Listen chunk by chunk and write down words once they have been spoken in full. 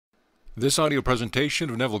This audio presentation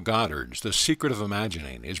of Neville Goddard's The Secret of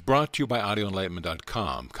Imagining is brought to you by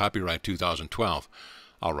audioenlightenment.com, copyright 2012,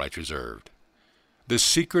 all rights reserved. The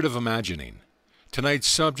Secret of Imagining. Tonight's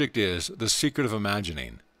subject is The Secret of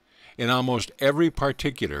Imagining. In almost every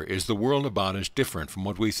particular is the world about us different from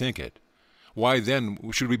what we think it. Why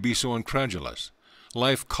then should we be so incredulous?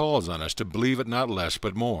 Life calls on us to believe it not less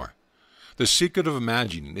but more. The secret of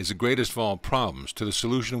imagining is the greatest of all problems, to the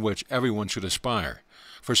solution of which everyone should aspire.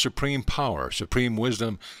 For supreme power, supreme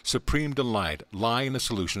wisdom, supreme delight lie in the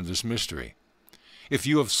solution of this mystery. If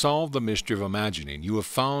you have solved the mystery of imagining, you have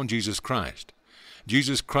found Jesus Christ.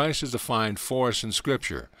 Jesus Christ is defined for us in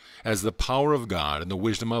Scripture as the power of God and the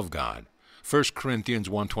wisdom of God. 1 Corinthians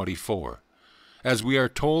 1:24. As we are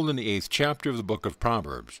told in the 8th chapter of the book of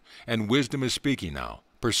Proverbs, and wisdom is speaking now,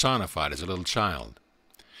 personified as a little child.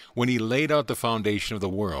 When he laid out the foundation of the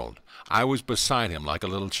world, I was beside him like a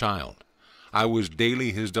little child. I was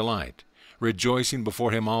daily his delight, rejoicing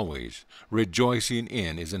before him always, rejoicing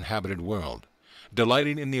in his inhabited world,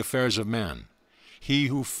 delighting in the affairs of men. He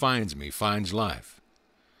who finds me finds life.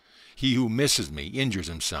 He who misses me injures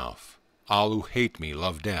himself. All who hate me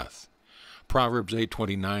love death. Proverbs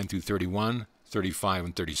 8:29 through 31, 35,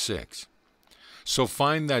 and 36. So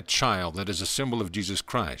find that child that is a symbol of Jesus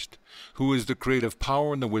Christ, who is the creative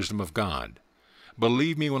power and the wisdom of God.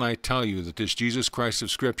 Believe me when I tell you that this Jesus Christ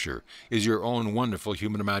of Scripture is your own wonderful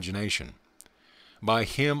human imagination. By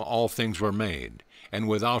him all things were made, and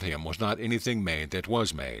without him was not anything made that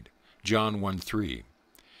was made. John 1:3.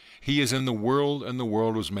 He is in the world, and the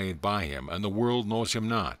world was made by him, and the world knows him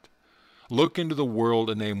not. Look into the world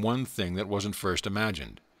and name one thing that wasn't first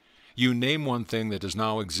imagined. You name one thing that does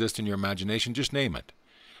now exist in your imagination, just name it.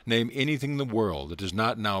 Name anything in the world that does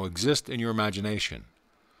not now exist in your imagination.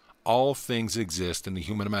 All things exist in the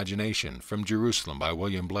human imagination, from Jerusalem by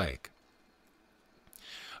William Blake.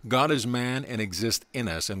 God is man and exists in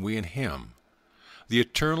us, and we in him. The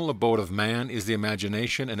eternal abode of man is the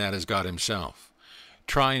imagination, and that is God himself.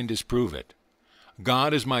 Try and disprove it.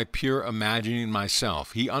 God is my pure imagining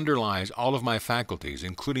myself. He underlies all of my faculties,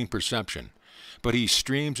 including perception, but he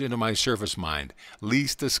streams into my surface mind,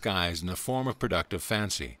 least disguised in the form of productive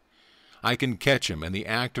fancy. I can catch him in the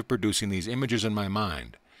act of producing these images in my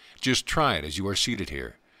mind. Just try it as you are seated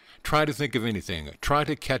here. Try to think of anything. Try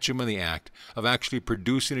to catch him in the act of actually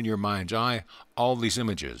producing in your mind's eye all these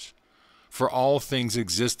images. For all things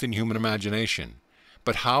exist in human imagination.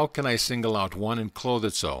 But how can I single out one and clothe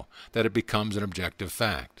it so that it becomes an objective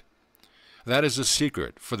fact? That is the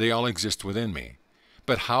secret, for they all exist within me.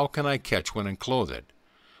 But how can I catch one and clothe it?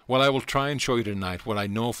 Well, I will try and show you tonight what I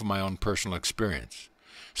know from my own personal experience.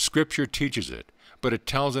 Scripture teaches it, but it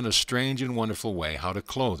tells in a strange and wonderful way how to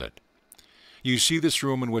clothe it. You see this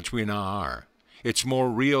room in which we now are. It's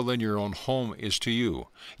more real than your own home is to you,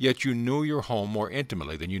 yet you know your home more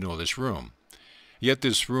intimately than you know this room. Yet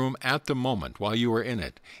this room, at the moment, while you are in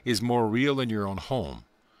it, is more real than your own home.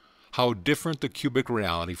 How different the cubic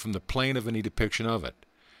reality from the plane of any depiction of it.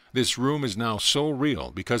 This room is now so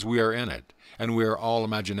real because we are in it, and we are all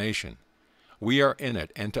imagination. We are in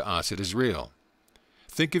it, and to us it is real.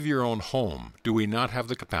 Think of your own home. Do we not have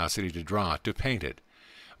the capacity to draw it, to paint it?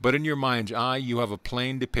 But in your mind's eye you have a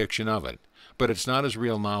plain depiction of it, but it's not as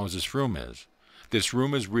real now as this room is. This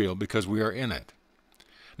room is real because we are in it.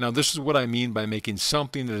 Now this is what I mean by making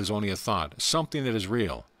something that is only a thought, something that is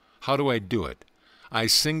real. How do I do it? I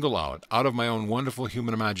single out of my own wonderful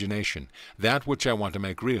human imagination, that which I want to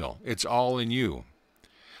make real. It's all in you.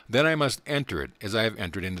 Then I must enter it as I have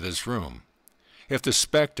entered into this room. If the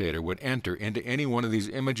spectator would enter into any one of these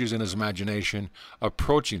images in his imagination,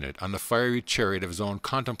 approaching it on the fiery chariot of his own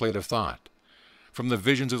contemplative thought, from the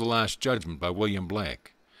Visions of the Last Judgment by William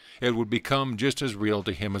Blake, it would become just as real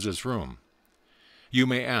to him as this room. You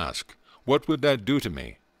may ask, what would that do to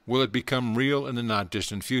me? Will it become real in the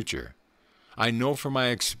not-distant future? I know from my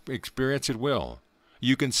experience it will.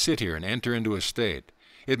 You can sit here and enter into a state.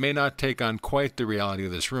 It may not take on quite the reality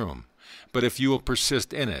of this room, but if you will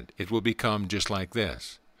persist in it, it will become just like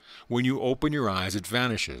this. When you open your eyes, it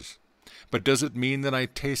vanishes. But does it mean that I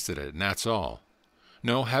tasted it, and that's all?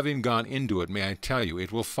 No, having gone into it, may I tell you,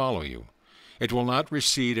 it will follow you. It will not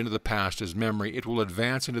recede into the past as memory. It will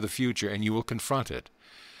advance into the future, and you will confront it.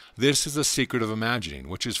 This is the secret of imagining,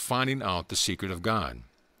 which is finding out the secret of God.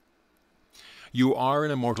 You are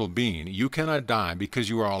an immortal being. You cannot die because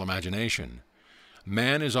you are all imagination.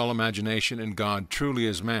 Man is all imagination, and God truly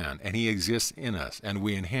is man, and he exists in us, and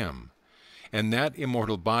we in him. And that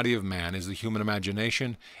immortal body of man is the human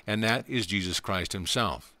imagination, and that is Jesus Christ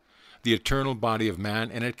himself. The eternal body of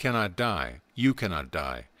man, and it cannot die. You cannot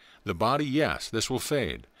die. The body, yes, this will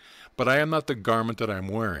fade. But I am not the garment that I am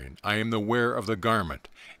wearing. I am the wearer of the garment,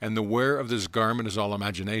 and the wearer of this garment is all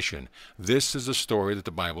imagination. This is the story that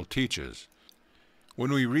the Bible teaches.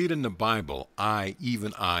 When we read in the Bible, I,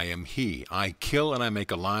 even I, am He. I kill and I make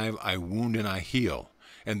alive, I wound and I heal,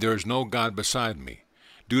 and there is no God beside me.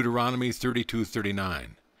 Deuteronomy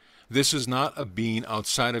 32:39. This is not a being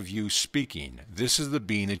outside of you speaking. This is the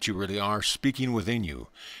being that you really are, speaking within you,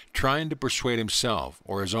 trying to persuade himself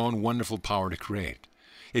or his own wonderful power to create.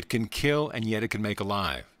 It can kill, and yet it can make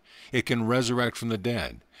alive. It can resurrect from the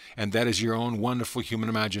dead, and that is your own wonderful human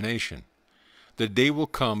imagination. The day will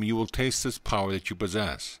come you will taste this power that you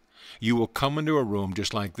possess. You will come into a room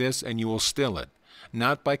just like this, and you will still it,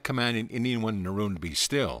 not by commanding anyone in the room to be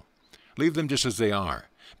still. Leave them just as they are,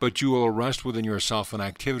 but you will arrest within yourself an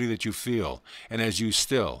activity that you feel, and as you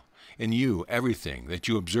still, in you, everything that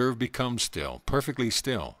you observe becomes still, perfectly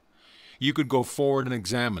still. You could go forward and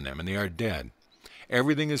examine them, and they are dead.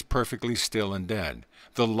 Everything is perfectly still and dead.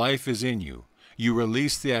 The life is in you. You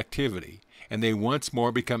release the activity, and they once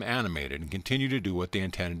more become animated and continue to do what they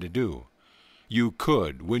intended to do. You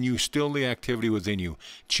could, when you still the activity within you,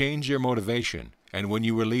 change your motivation, and when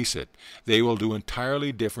you release it, they will do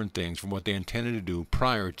entirely different things from what they intended to do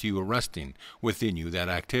prior to you arresting within you that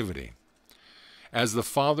activity. As the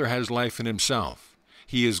Father has life in himself,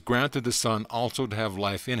 he has granted the Son also to have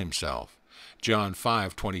life in himself. John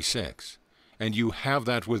 5:26. And you have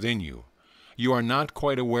that within you. You are not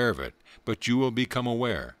quite aware of it, but you will become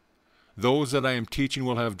aware. Those that I am teaching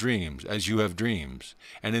will have dreams, as you have dreams,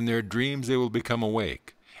 and in their dreams they will become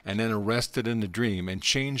awake, and then arrested in the dream and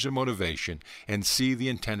change the motivation and see the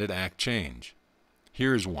intended act change.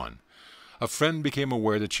 Here's one. A friend became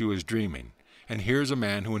aware that she was dreaming, and here's a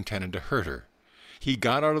man who intended to hurt her. He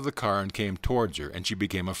got out of the car and came towards her, and she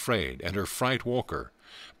became afraid, and her fright woke her.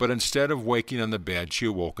 But instead of waking on the bed, she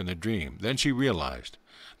awoke in the dream. Then she realized,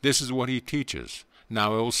 this is what he teaches.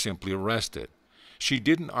 Now I will simply arrest it. She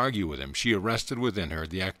didn't argue with him. She arrested within her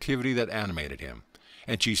the activity that animated him.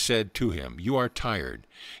 And she said to him, you are tired.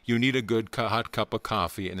 You need a good hot cup of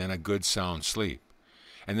coffee and then a good sound sleep.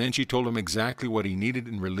 And then she told him exactly what he needed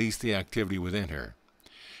and released the activity within her.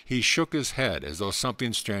 He shook his head as though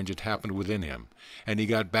something strange had happened within him, and he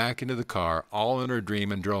got back into the car, all in her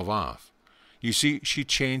dream, and drove off. You see, she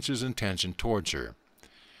changed his intention towards her.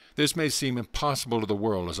 This may seem impossible to the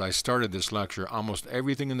world. As I started this lecture, almost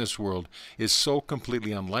everything in this world is so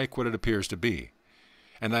completely unlike what it appears to be.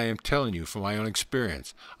 And I am telling you from my own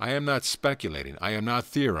experience, I am not speculating, I am not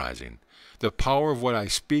theorizing. The power of what I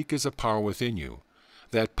speak is a power within you.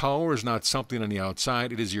 That power is not something on the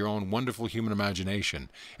outside, it is your own wonderful human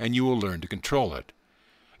imagination, and you will learn to control it.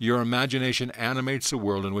 Your imagination animates the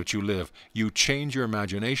world in which you live. You change your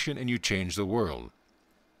imagination and you change the world.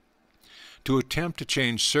 To attempt to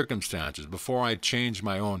change circumstances before I change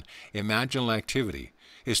my own imaginal activity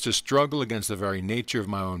is to struggle against the very nature of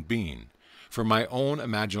my own being, for my own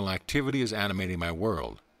imaginal activity is animating my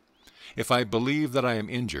world. If I believe that I am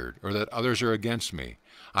injured or that others are against me,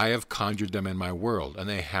 I have conjured them in my world, and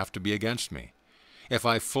they have to be against me. If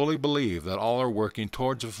I fully believe that all are working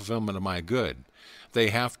towards the fulfillment of my good, they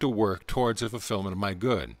have to work towards the fulfillment of my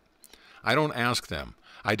good. I don't ask them.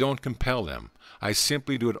 I don't compel them. I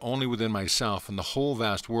simply do it only within myself, and the whole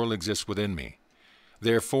vast world exists within me.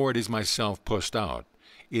 Therefore it is myself pushed out.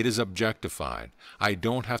 It is objectified. I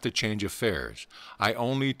don't have to change affairs. I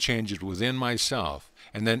only change it within myself,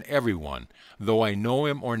 and then everyone, though I know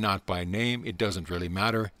him or not by name, it doesn't really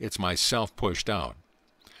matter. It's myself pushed out.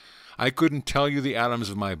 I couldn't tell you the atoms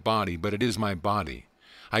of my body, but it is my body.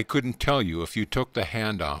 I couldn't tell you if you took the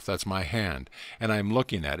hand off, that's my hand, and I'm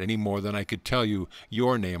looking at any more than I could tell you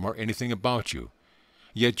your name or anything about you.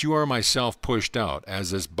 Yet you are myself pushed out,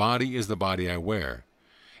 as this body is the body I wear.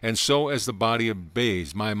 And so as the body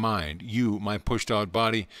obeys my mind, you, my pushed-out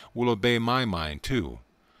body, will obey my mind too.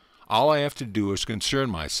 All I have to do is concern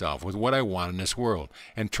myself with what I want in this world,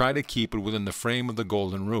 and try to keep it within the frame of the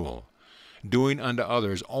golden rule, doing unto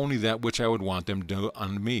others only that which I would want them to do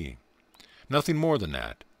unto me. Nothing more than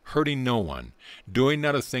that, hurting no one, doing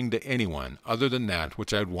not a thing to anyone other than that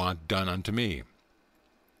which I would want done unto me.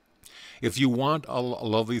 If you want all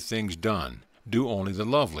lovely things done, do only the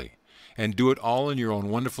lovely, and do it all in your own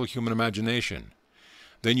wonderful human imagination.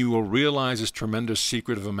 Then you will realize this tremendous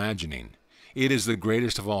secret of imagining. It is the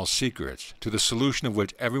greatest of all secrets, to the solution of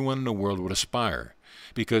which everyone in the world would aspire,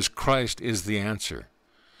 because Christ is the answer.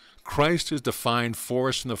 Christ is defined for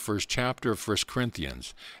us in the first chapter of 1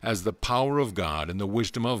 Corinthians as the power of God and the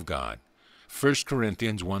wisdom of God. 1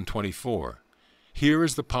 Corinthians 1:24. Here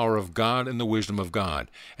is the power of God and the wisdom of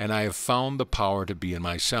God, and I have found the power to be in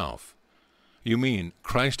myself. You mean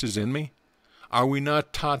Christ is in me? Are we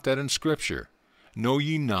not taught that in Scripture? Know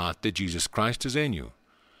ye not that Jesus Christ is in you?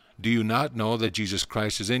 Do you not know that Jesus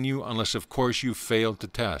Christ is in you, unless of course you failed to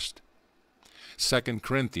test? 2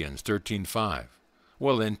 Corinthians 13:5.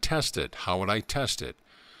 Well then, test it. How would I test it?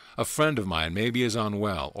 A friend of mine maybe is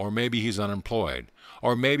unwell, or maybe he's unemployed,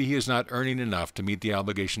 or maybe he is not earning enough to meet the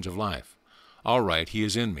obligations of life. All right, he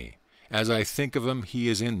is in me. As I think of him, he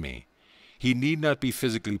is in me. He need not be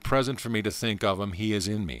physically present for me to think of him. He is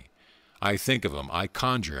in me. I think of him. I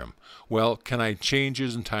conjure him. Well, can I change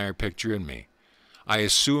his entire picture in me? I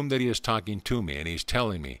assume that he is talking to me, and he is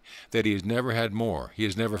telling me that he has never had more, he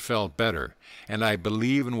has never felt better, and I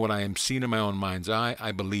believe in what I am seeing in my own mind's eye.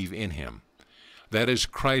 I believe in him. That is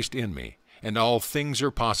Christ in me, and all things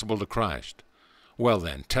are possible to Christ. Well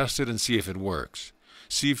then, test it and see if it works.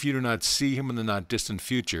 See if you do not see him in the not distant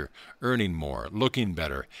future, earning more, looking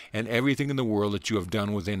better, and everything in the world that you have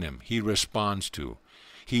done within him, he responds to.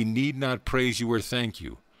 He need not praise you or thank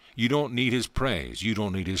you. You don't need his praise. You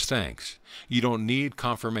don't need his thanks. You don't need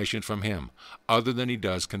confirmation from him, other than he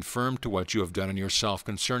does confirm to what you have done in yourself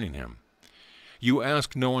concerning him. You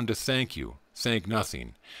ask no one to thank you. Thank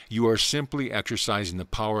nothing. You are simply exercising the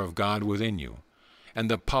power of God within you. And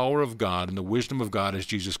the power of God and the wisdom of God is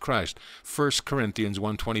Jesus Christ. 1 Corinthians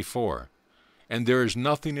 1:24. And there is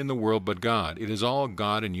nothing in the world but God. It is all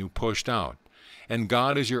God in you pushed out. And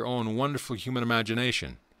God is your own wonderful human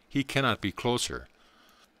imagination. He cannot be closer.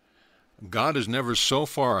 God is never so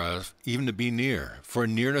far off even to be near, for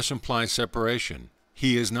nearness implies separation.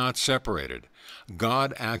 He is not separated.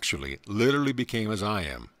 God actually, literally became as I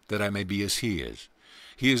am, that I may be as he is.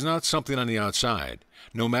 He is not something on the outside.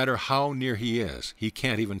 No matter how near he is, he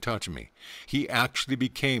can't even touch me. He actually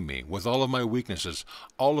became me, with all of my weaknesses,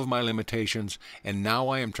 all of my limitations, and now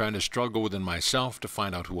I am trying to struggle within myself to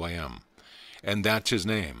find out who I am. And that's his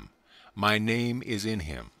name. My name is in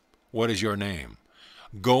him. What is your name?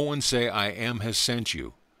 Go and say, I am has sent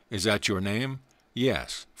you. Is that your name?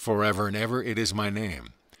 Yes, forever and ever it is my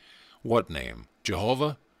name. What name?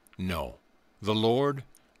 Jehovah? No. The Lord?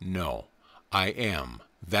 No. I am.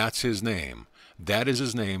 That's his name. That is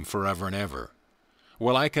his name forever and ever.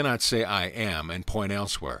 Well, I cannot say I am and point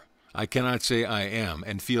elsewhere. I cannot say I am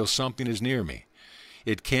and feel something is near me.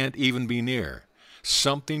 It can't even be near.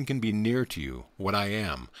 Something can be near to you, what I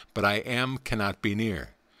am, but I am cannot be near.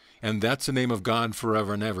 And that's the name of God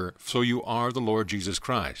forever and ever, so you are the Lord Jesus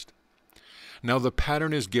Christ. Now the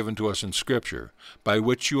pattern is given to us in Scripture, by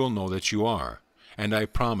which you will know that you are. And I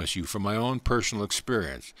promise you from my own personal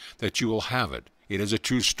experience that you will have it. It is a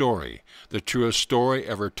true story. The truest story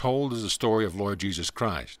ever told is the story of Lord Jesus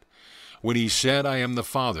Christ. When he said, I am the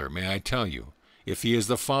Father, may I tell you, if he is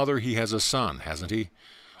the Father, he has a son, hasn't he?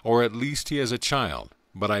 Or at least he has a child,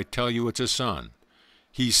 but I tell you it's a son.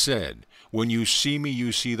 He said, when you see me,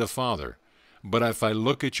 you see the Father. But if I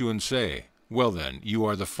look at you and say, well then, you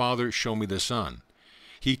are the Father, show me the Son.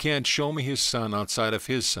 He can't show me his Son outside of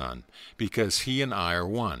his Son, because he and I are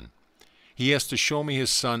one. He has to show me his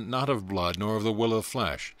Son not of blood, nor of the will of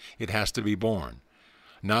flesh. It has to be born.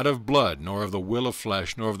 Not of blood, nor of the will of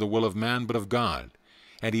flesh, nor of the will of man, but of God.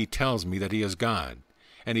 And he tells me that he is God.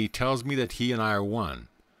 And he tells me that he and I are one.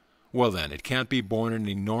 Well then, it can't be born in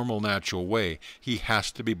any normal, natural way. He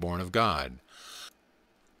has to be born of God.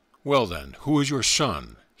 Well then, who is your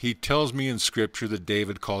son? He tells me in Scripture that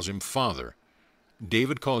David calls him Father.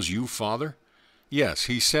 David calls you Father? Yes,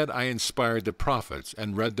 he said, I inspired the prophets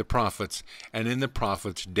and read the prophets, and in the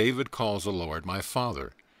prophets David calls the Lord my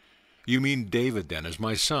Father. You mean David then is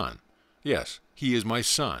my son? Yes, he is my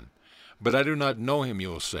son. But I do not know him, you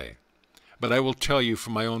will say. But I will tell you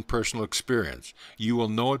from my own personal experience. You will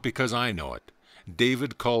know it because I know it.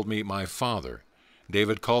 David called me my Father.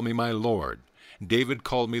 David called me my Lord. David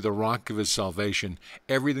called me the rock of his salvation.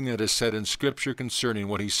 Everything that is said in Scripture concerning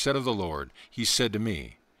what he said of the Lord, he said to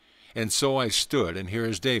me. And so I stood, and here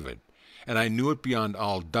is David. And I knew it beyond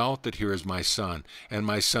all doubt that here is my son, and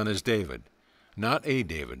my son is David. Not a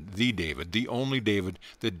David, the only David,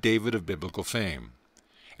 the David of biblical fame.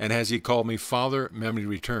 And as he called me Father, memory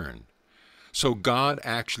returned. So God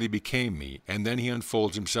actually became me, and then he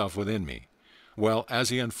unfolds himself within me. Well, as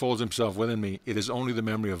he unfolds himself within me, it is only the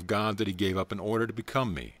memory of God that he gave up in order to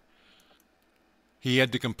become me. He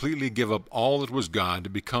had to completely give up all that was God to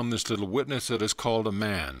become this little witness that is called a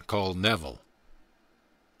man, called Neville.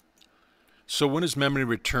 So when his memory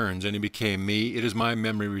returns and he became me, it is my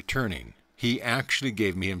memory returning. He actually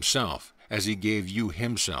gave me himself, as he gave you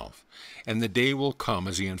himself. And the day will come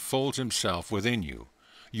as he unfolds himself within you.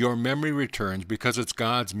 Your memory returns because it's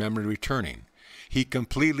God's memory returning. He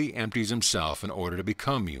completely empties himself in order to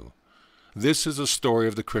become you. This is the story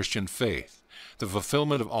of the Christian faith. the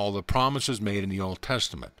fulfillment of all the promises made in the Old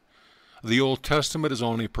Testament. The Old Testament is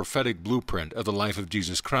only a prophetic blueprint of the life of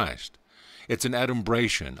Jesus Christ. It's an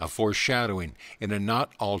adumbration, a foreshadowing in a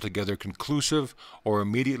not altogether conclusive or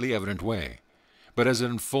immediately evident way. But as it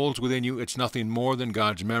unfolds within you, it's nothing more than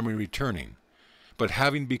God's memory returning. But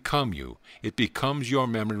having become you, it becomes your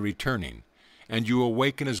memory returning, and you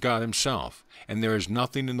awaken as God himself, and there is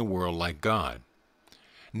nothing in the world like God.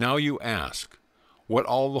 Now you ask, what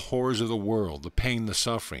all the horrors of the world, the pain, the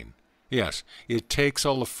suffering? Yes, it takes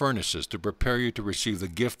all the furnaces to prepare you to receive the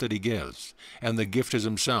gift that he gives, and the gift is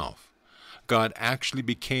himself. God actually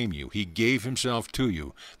became you. He gave himself to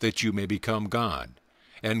you that you may become God.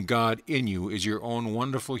 And God in you is your own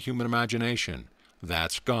wonderful human imagination.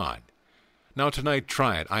 That's God. Now tonight,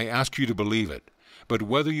 try it. I ask you to believe it. But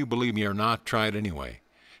whether you believe me or not, try it anyway.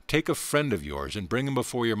 Take a friend of yours and bring him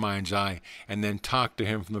before your mind's eye, and then talk to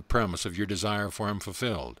him from the premise of your desire for him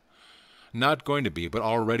fulfilled. Not going to be, but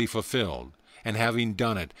already fulfilled. And having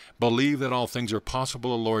done it, believe that all things are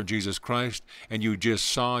possible to Lord Jesus Christ, and you just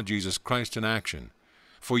saw Jesus Christ in action.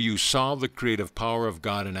 For you saw the creative power of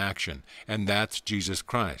God in action, and that's Jesus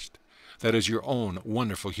Christ. That is your own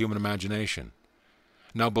wonderful human imagination.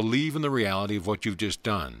 Now believe in the reality of what you've just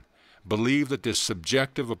done. Believe that this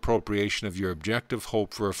subjective appropriation of your objective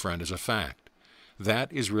hope for a friend is a fact.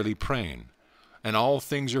 That is really praying. And all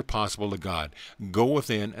things are possible to God. Go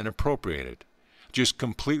within and appropriate it. Just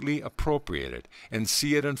completely appropriate it and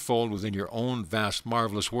see it unfold within your own vast,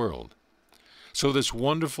 marvelous world. So this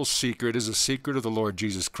wonderful secret is a secret of the Lord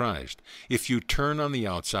Jesus Christ. If you turn on the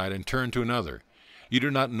outside and turn to another, you do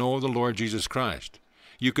not know the Lord Jesus Christ.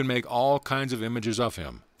 You can make all kinds of images of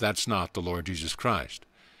him. That's not the Lord Jesus Christ.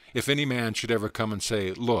 If any man should ever come and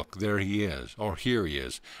say, look, there he is, or here he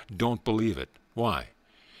is, don't believe it. Why?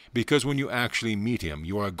 Because when you actually meet him,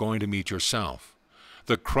 you are going to meet yourself.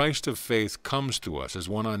 The Christ of faith comes to us as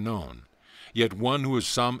one unknown, yet one who is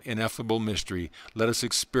some ineffable mystery. Let us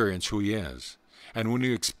experience who he is. And when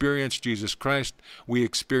we experience Jesus Christ, we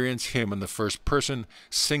experience him in the first person,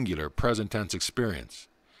 singular, present tense experience.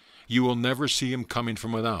 You will never see him coming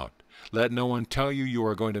from without. Let no one tell you you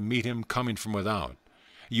are going to meet him coming from without.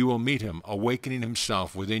 You will meet him awakening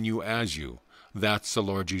himself within you as you. That's the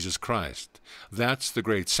Lord Jesus Christ. That's the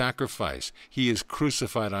great sacrifice. He is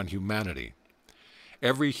crucified on humanity.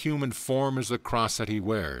 Every human form is the cross that he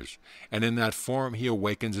wears, and in that form he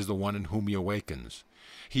awakens as the one in whom he awakens.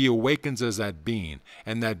 He awakens as that being,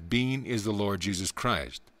 and that being is the Lord Jesus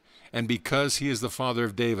Christ. And because he is the father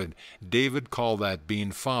of David, David called that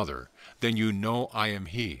being Father. Then you know I am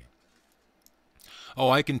he. Oh,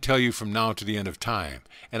 I can tell you from now to the end of time,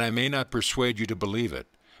 and I may not persuade you to believe it,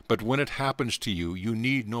 but when it happens to you, you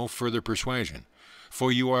need no further persuasion. For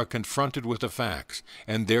you are confronted with the facts,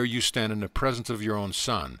 and there you stand in the presence of your own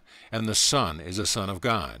Son, and the Son is a Son of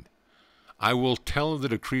God. I will tell of the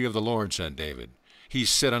decree of the Lord, said David. He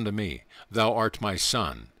said unto me, Thou art my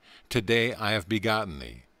Son. Today I have begotten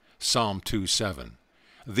thee. Psalm 2:7.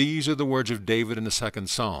 These are the words of David in the second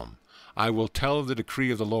psalm. I will tell of the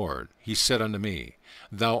decree of the Lord. He said unto me,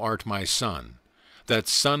 Thou art my Son. That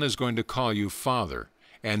Son is going to call you Father,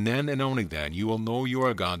 and then and only then you will know you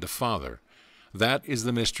are God the Father. That is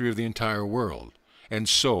the mystery of the entire world. And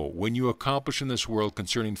so, when you accomplish in this world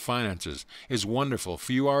concerning finances is wonderful,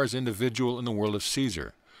 for you are as individual in the world of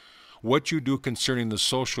Caesar. What you do concerning the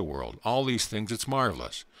social world, all these things, it's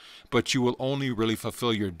marvelous. But you will only really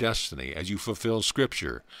fulfill your destiny as you fulfill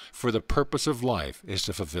Scripture, for the purpose of life is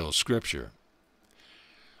to fulfill Scripture.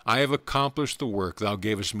 I have accomplished the work thou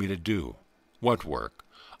gavest me to do. What work?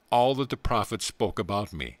 All that the prophets spoke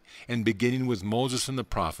about me, and beginning with Moses and the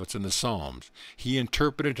prophets and the Psalms, he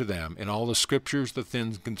interpreted to them in all the Scriptures the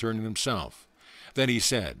things concerning himself. Then he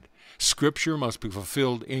said, Scripture must be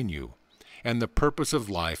fulfilled in you, and the purpose of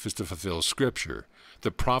life is to fulfill Scripture,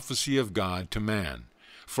 the prophecy of God to man.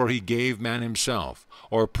 For he gave man himself,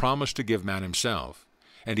 or promised to give man himself.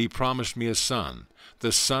 And he promised me a son.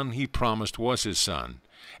 The son he promised was his son.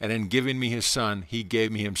 And in giving me his son, he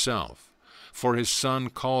gave me himself. For his Son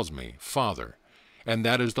calls me Father. And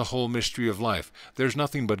that is the whole mystery of life. There's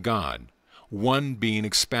nothing but God. One being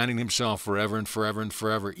expanding himself forever and forever and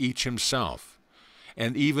forever, each himself.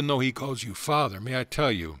 And even though he calls you Father, may I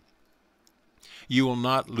tell you, you will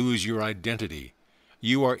not lose your identity.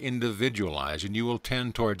 You are individualized, and you will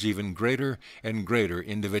tend towards even greater and greater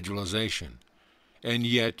individualization. And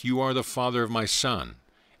yet you are the Father of my Son.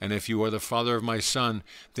 And if you are the Father of my Son,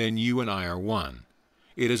 then you and I are one.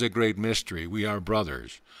 It is a great mystery. We are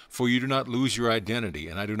brothers. For you do not lose your identity,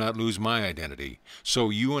 and I do not lose my identity. So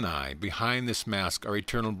you and I, behind this mask, are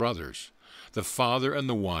eternal brothers, the Father and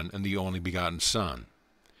the one and the only begotten Son.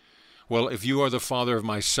 Well, if you are the father of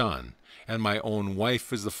my son, and my own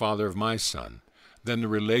wife is the father of my son, then the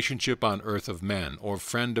relationship on earth of men, or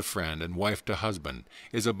friend to friend and wife to husband,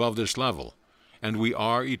 is above this level, and we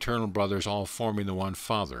are eternal brothers all forming the one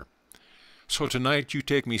Father. So tonight you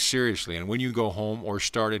take me seriously, and when you go home or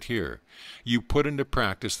start it here, you put into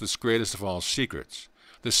practice this greatest of all secrets,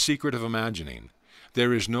 the secret of imagining.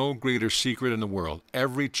 There is no greater secret in the world.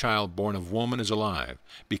 Every child born of woman is alive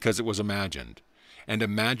because it was imagined, and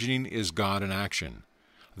imagining is God in action.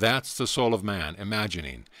 That's the soul of man,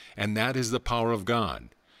 imagining, and that is the power of God.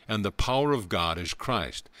 And the power of God is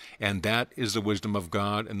Christ, and that is the wisdom of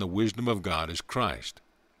God, and the wisdom of God is Christ.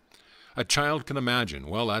 A child can imagine,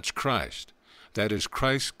 well, that's Christ. That is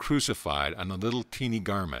Christ crucified on a little teeny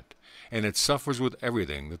garment, and it suffers with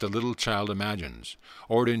everything that the little child imagines,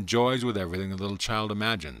 or it enjoys with everything the little child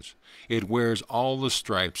imagines. It wears all the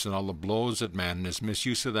stripes and all the blows that man in his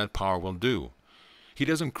misuse of that power will do. He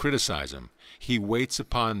doesn't criticize him. He waits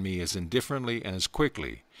upon me as indifferently and as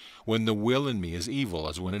quickly, when the will in me is evil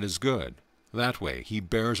as when it is good. That way he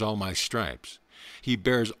bears all my stripes. He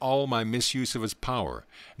bears all my misuse of his power,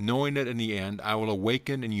 knowing that in the end I will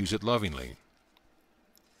awaken and use it lovingly.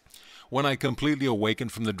 When I completely awaken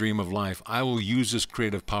from the dream of life, I will use this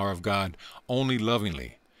creative power of God only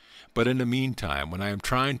lovingly. But in the meantime, when I am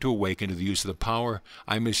trying to awaken to the use of the power,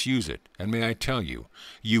 I misuse it. And may I tell you,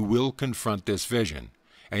 you will confront this vision,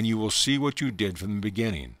 and you will see what you did from the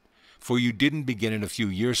beginning. For you didn't begin it a few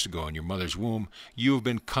years ago in your mother's womb. You have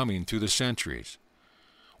been coming through the centuries.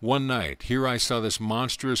 One night, here I saw this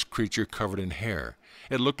monstrous creature covered in hair.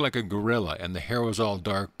 It looked like a gorilla, and the hair was all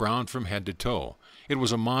dark brown from head to toe. It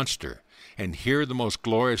was a monster. And here the most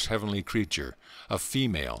glorious heavenly creature, a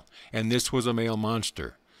female, and this was a male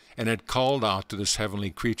monster. And it called out to this heavenly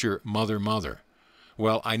creature, Mother, Mother.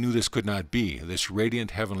 Well, I knew this could not be, this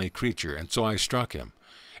radiant heavenly creature, and so I struck him.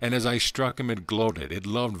 And as I struck him, it gloated, it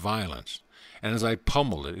loved violence. And as I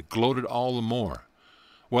pummeled it, it gloated all the more.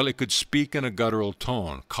 Well, it could speak in a guttural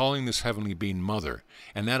tone, calling this heavenly being Mother,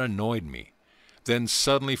 and that annoyed me. Then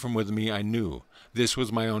suddenly from within me I knew this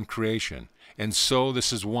was my own creation, and so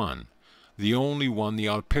this is one, the only one, the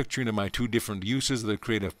outpicturing of my two different uses of the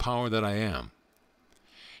creative power that I am.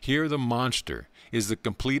 Here the monster is the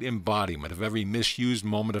complete embodiment of every misused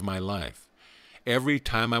moment of my life. Every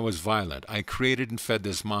time I was violent, I created and fed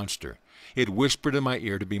this monster. It whispered in my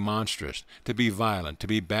ear to be monstrous, to be violent, to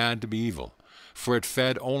be bad, to be evil, for it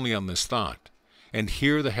fed only on this thought. And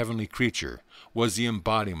here the heavenly creature was the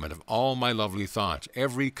embodiment of all my lovely thoughts.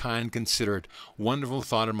 Every kind, considerate, wonderful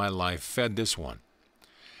thought in my life fed this one.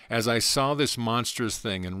 As I saw this monstrous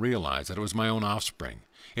thing and realized that it was my own offspring,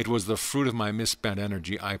 it was the fruit of my misspent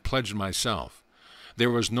energy, I pledged myself. There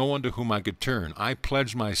was no one to whom I could turn. I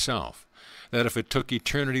pledged myself that if it took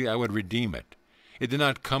eternity, I would redeem it. It did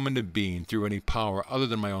not come into being through any power other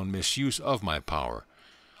than my own misuse of my power.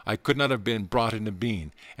 I could not have been brought into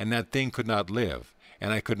being, and that thing could not live,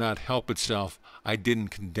 and I could not help itself. I didn't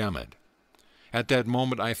condemn it. At that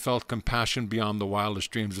moment I felt compassion beyond the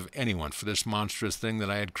wildest dreams of anyone for this monstrous thing that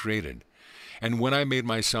I had created. And when I made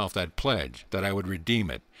myself that pledge, that I would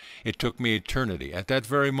redeem it, it took me eternity. At that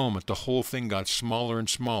very moment the whole thing got smaller and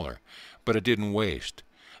smaller, but it didn't waste.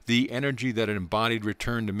 The energy that it embodied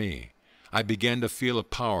returned to me. I began to feel a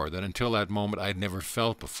power that until that moment I had never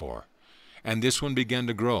felt before. And this one began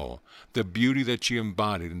to grow. The beauty that she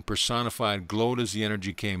embodied and personified glowed as the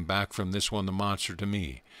energy came back from this one, the monster, to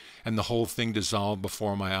me, and the whole thing dissolved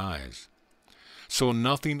before my eyes. So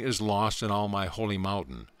nothing is lost in all my holy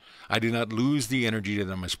mountain. I did not lose the energy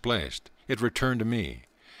that I misplaced. It returned to me.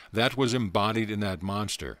 That was embodied in that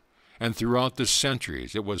monster. And throughout the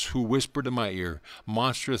centuries it was who whispered in my ear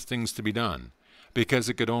monstrous things to be done, because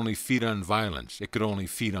it could only feed on violence, it could only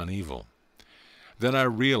feed on evil. Then I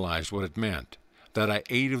realized what it meant, that I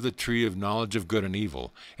ate of the tree of knowledge of good and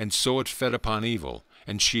evil, and so it fed upon evil,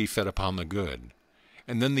 and she fed upon the good.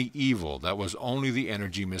 And then the evil, that was only the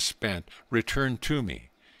energy misspent, returned to me,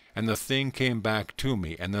 and the thing came back to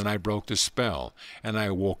me, and then I broke the spell, and I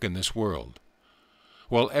awoke in this world.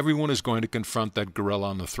 Well, everyone is going to confront that gorilla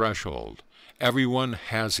on the threshold. Everyone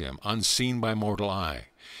has him, unseen by mortal eye,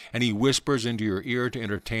 and he whispers into your ear to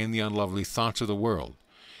entertain the unlovely thoughts of the world.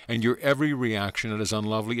 And your every reaction that is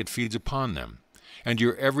unlovely, it feeds upon them. And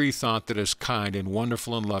your every thought that is kind and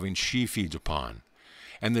wonderful and loving, she feeds upon.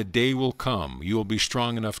 And the day will come, you will be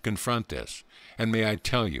strong enough to confront this. And may I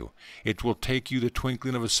tell you, it will take you the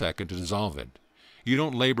twinkling of a second to dissolve it. You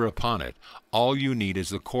don't labor upon it. All you need is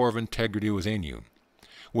the core of integrity within you.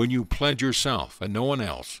 When you pledge yourself and no one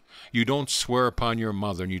else, you don't swear upon your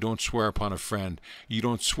mother, and you don't swear upon a friend, you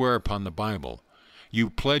don't swear upon the Bible. You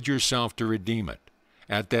pledge yourself to redeem it.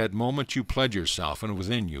 At that moment you pledge yourself, and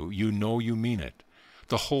within you, you know you mean it.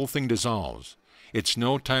 The whole thing dissolves. It's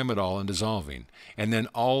no time at all in dissolving, and then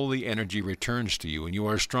all the energy returns to you, and you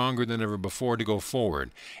are stronger than ever before to go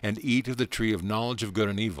forward and eat of the tree of knowledge of good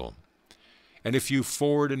and evil. And if you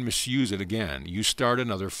forward and misuse it again, you start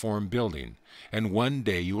another form building, and one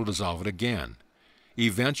day you will dissolve it again.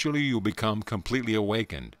 Eventually you will become completely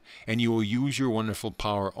awakened, and you will use your wonderful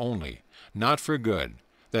power only, not for good.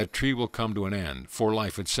 That tree will come to an end, for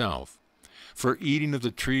life itself. For eating of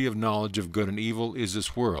the tree of knowledge of good and evil is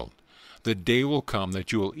this world. The day will come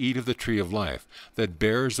that you will eat of the tree of life, that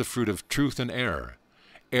bears the fruit of truth and error.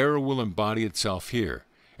 Error will embody itself here,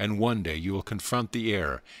 and one day you will confront the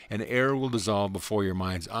error, and error will dissolve before your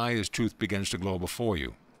mind's eye as truth begins to glow before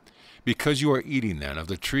you. Because you are eating then of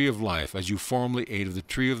the tree of life as you formerly ate of the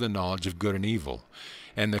tree of the knowledge of good and evil,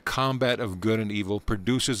 and the combat of good and evil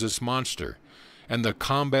produces this monster, and the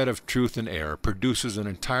combat of truth and error produces an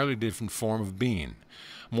entirely different form of being,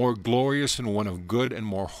 more glorious and one of good and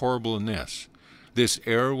more horrible than this. This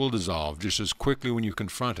error will dissolve just as quickly when you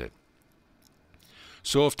confront it.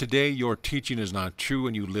 So if today your teaching is not true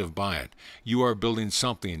and you live by it, you are building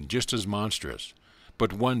something just as monstrous.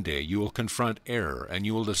 But one day you will confront error, and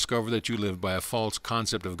you will discover that you live by a false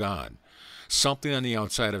concept of God, something on the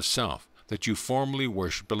outside of self, that you formerly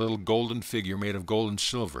worshipped a little golden figure made of gold and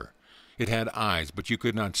silver. It had eyes, but you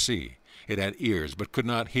could not see. It had ears, but could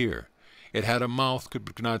not hear. It had a mouth,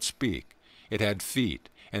 but could not speak. It had feet,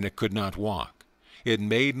 and it could not walk. It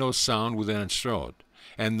made no sound within its throat.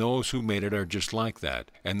 And those who made it are just like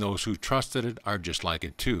that, and those who trusted it are just like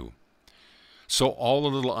it too. So all the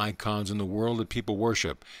little icons in the world that people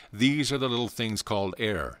worship, these are the little things called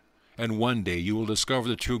error. And one day you will discover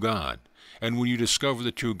the true God. And when you discover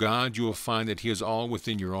the true God, you will find that He is all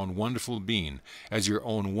within your own wonderful being, as your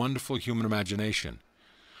own wonderful human imagination.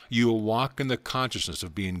 You will walk in the consciousness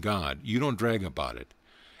of being God. You don't drag about it.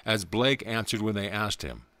 As Blake answered when they asked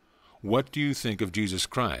him, "What do you think of Jesus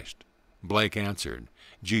Christ?" Blake answered,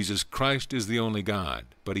 "Jesus Christ is the only God,"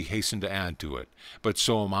 but he hastened to add to it, "But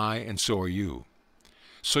so am I, and so are you."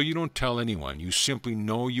 So you don't tell anyone, you simply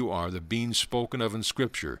know you are the being spoken of in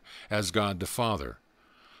Scripture as God the Father.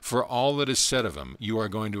 For all that is said of Him you are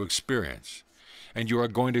going to experience, and you are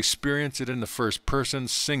going to experience it in the first person,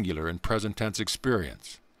 singular and present tense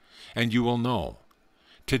experience. And you will know.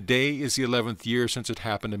 Today is the 11th year since it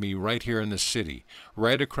happened to me right here in this city,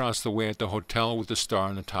 right across the way at the hotel with the star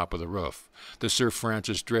on the top of the roof, the Sir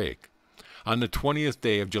Francis Drake. On the 20th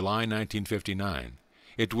day of July 1959,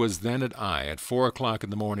 it was then that I, at 4 o'clock in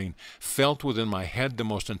the morning, felt within my head the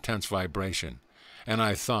most intense vibration. And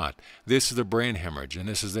I thought, this is the brain hemorrhage, and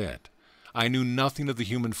this is it. I knew nothing of the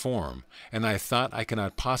human form, and I thought I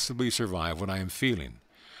cannot possibly survive what I am feeling.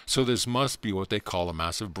 So this must be what they call a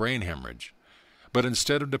massive brain hemorrhage. But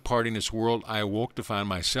instead of departing this world, I awoke to find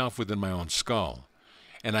myself within my own skull.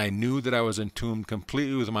 And I knew that I was entombed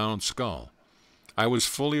completely with my own skull. I was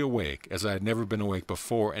fully awake, as I had never been awake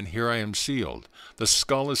before, and here I am sealed. The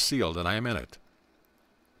skull is sealed, and I am in it.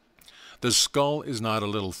 The skull is not a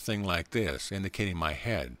little thing like this, indicating my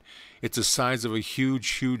head. It's the size of a huge,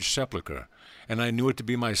 huge sepulchre, and I knew it to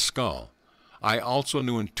be my skull. I also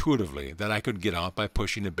knew intuitively that I could get out by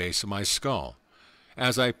pushing the base of my skull.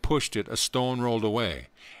 As I pushed it, a stone rolled away,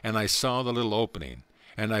 and I saw the little opening,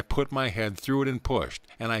 and I put my head through it and pushed,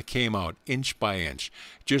 and I came out inch by inch,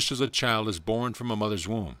 just as a child is born from a mother's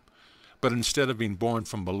womb. But instead of being born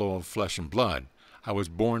from below of flesh and blood, I was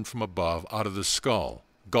born from above, out of the skull,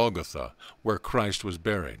 Golgotha, where Christ was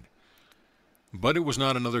buried. But it was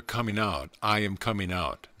not another coming out. I am coming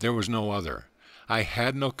out. There was no other. I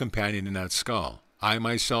had no companion in that skull. I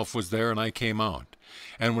myself was there, and I came out.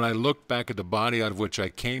 And when I looked back at the body out of which I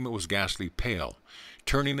came, it was ghastly pale,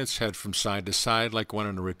 turning its head from side to side like one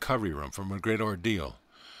in a recovery room from a great ordeal.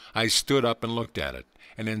 I stood up and looked at it,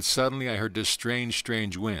 and then suddenly I heard this strange,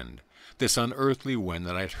 strange wind, this unearthly wind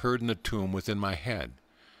that I had heard in the tomb within my head.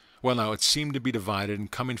 Well, now, it seemed to be divided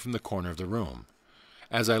and coming from the corner of the room.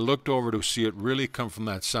 As I looked over to see it really come from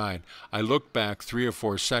that side, I looked back 3 or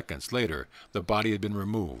 4 seconds later. The body had been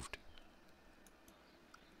removed.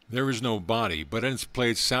 There was no body, but in its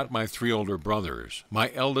place sat my 3 older brothers.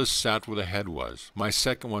 My eldest sat where the head was, my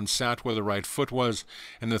second one sat where the right foot was,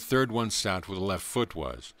 and the third one sat where the left foot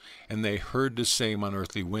was, and they heard the same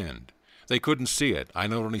unearthly wind. They couldn't see it. I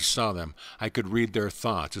not only saw them, I could read their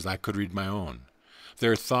thoughts as I could read my own.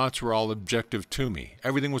 Their thoughts were all objective to me.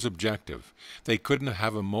 Everything was objective. They couldn't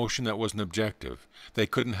have emotion that wasn't objective. They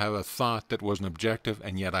couldn't have a thought that wasn't objective,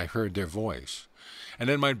 and yet I heard their voice. And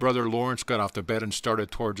then my brother Lawrence got off the bed and started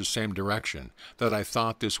towards the same direction that I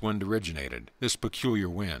thought this wind originated, this peculiar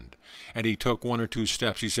wind. And he took 1 or 2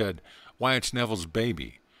 steps. He said, "Why, it's Neville's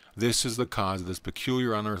baby. This is the cause of this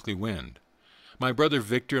peculiar unearthly wind." My brother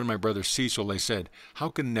Victor and my brother Cecil, they said, "How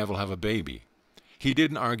can Neville have a baby?" He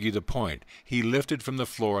didn't argue the point. He lifted from the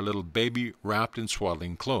floor a little baby wrapped in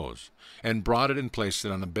swaddling clothes, and brought it and placed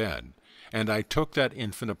it on a bed. And I took that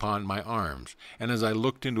infant upon my arms, and as I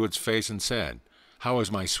looked into its face and said, "How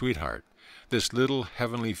is my sweetheart?" this little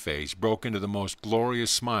heavenly face broke into the most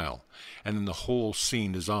glorious smile, and then the whole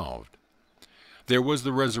scene dissolved. There was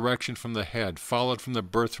the resurrection from the head, followed from the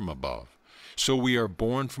birth from above. So we are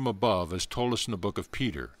born from above, as told us in the book of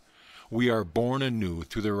Peter. We are born anew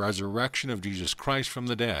through the resurrection of Jesus Christ from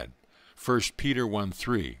the dead. 1 Peter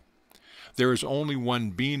 1:3. There is only one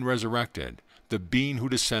being resurrected, the being who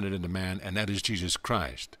descended into man, and that is Jesus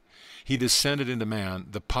Christ. He descended into man,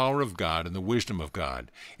 the power of God and the wisdom of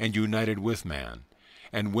God, and united with man.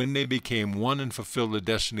 And when they became one and fulfilled the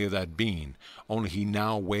destiny of that being, only he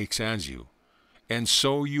now wakes as you. And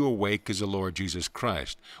so you awake as the Lord Jesus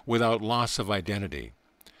Christ, without loss of identity.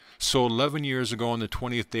 So 11 years ago on the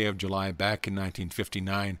 20th day of July back in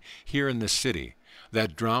 1959, here in this city,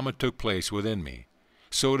 that drama took place within me.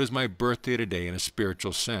 So it is my birthday today in a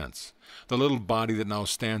spiritual sense. The little body that now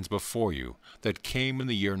stands before you, that came in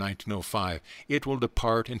the year 1905, it will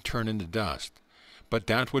depart and turn into dust. But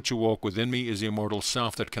that which awoke within me is the immortal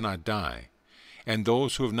self that cannot die. And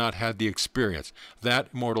those who have not had the experience, that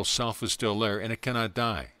immortal self is still there, and it cannot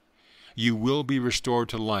die. You will be restored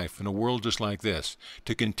to life in a world just like this,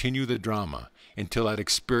 to continue the drama until that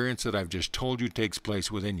experience that I've just told you takes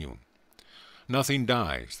place within you. Nothing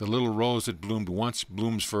dies. The little rose that bloomed once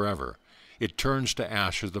blooms forever. It turns to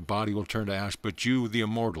ash as the body will turn to ash, but you, the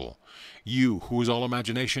immortal, you who is all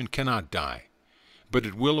imagination, cannot die. But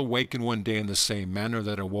it will awaken one day in the same manner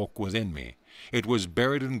that awoke within me. It was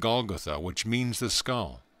buried in Golgotha, which means the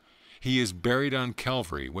skull. He is buried on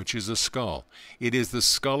Calvary, which is the skull. It is the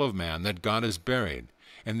skull of man that God has buried,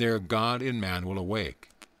 and there God in man will awake.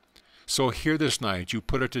 So here this night you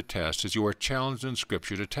put it to test as you are challenged in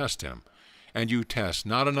Scripture to test him. And you test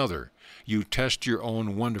not another, you test your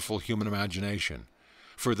own wonderful human imagination,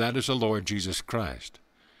 for that is the Lord Jesus Christ.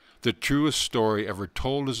 The truest story ever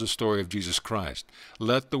told is the story of Jesus Christ.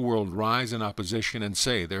 Let the world rise in opposition and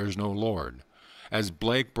say there is no Lord, as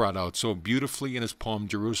Blake brought out so beautifully in his poem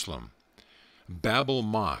Jerusalem. Babel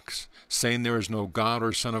mocks, saying there is no God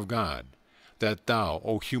or Son of God, that thou,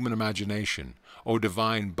 O human imagination, O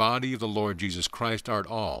divine body of the Lord Jesus Christ, art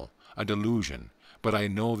all, a delusion. But I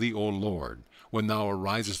know thee, O Lord, when thou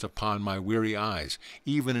arisest upon my weary eyes,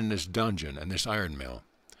 even in this dungeon and this iron mill.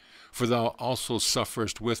 For thou also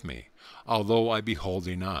sufferest with me, although I behold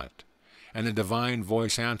thee not. And the divine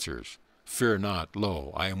voice answers, Fear not,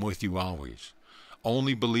 lo, I am with you always.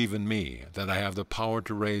 Only believe in me, that I have the power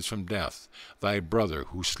to raise from death thy brother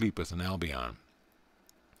who sleepeth in Albion.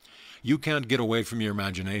 You can't get away from your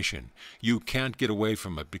imagination. You can't get away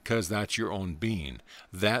from it because that's your own being.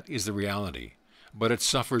 That is the reality. But it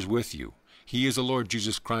suffers with you. He is the Lord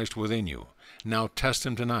Jesus Christ within you. Now test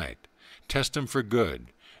him tonight. Test him for good.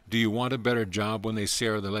 Do you want a better job when they say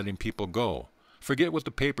they're letting people go? Forget what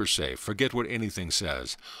the papers say. Forget what anything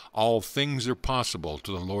says. All things are possible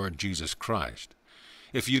to the Lord Jesus Christ.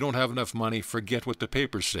 If you don't have enough money, forget what the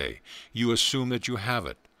papers say. You assume that you have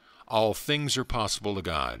it. All things are possible to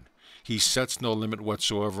God. He sets no limit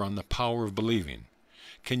whatsoever on the power of believing.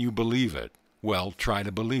 Can you believe it? Well, try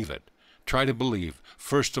to believe it. Try to believe,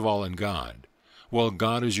 first of all, in God. Well,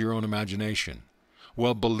 God is your own imagination.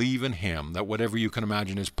 Well, believe in him that whatever you can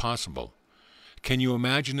imagine is possible. Can you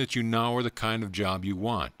imagine that you now are the kind of job you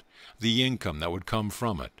want, the income that would come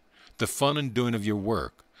from it, the fun and doing of your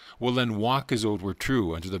work? Well, then walk as though it were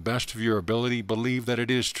true, and to the best of your ability believe that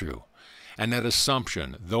it is true. And that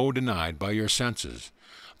assumption, though denied by your senses,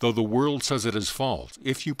 though the world says it is false,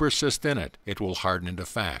 if you persist in it, it will harden into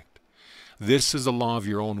fact. This is the law of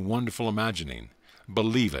your own wonderful imagining.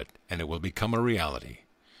 Believe it, and it will become a reality.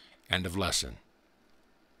 End of lesson.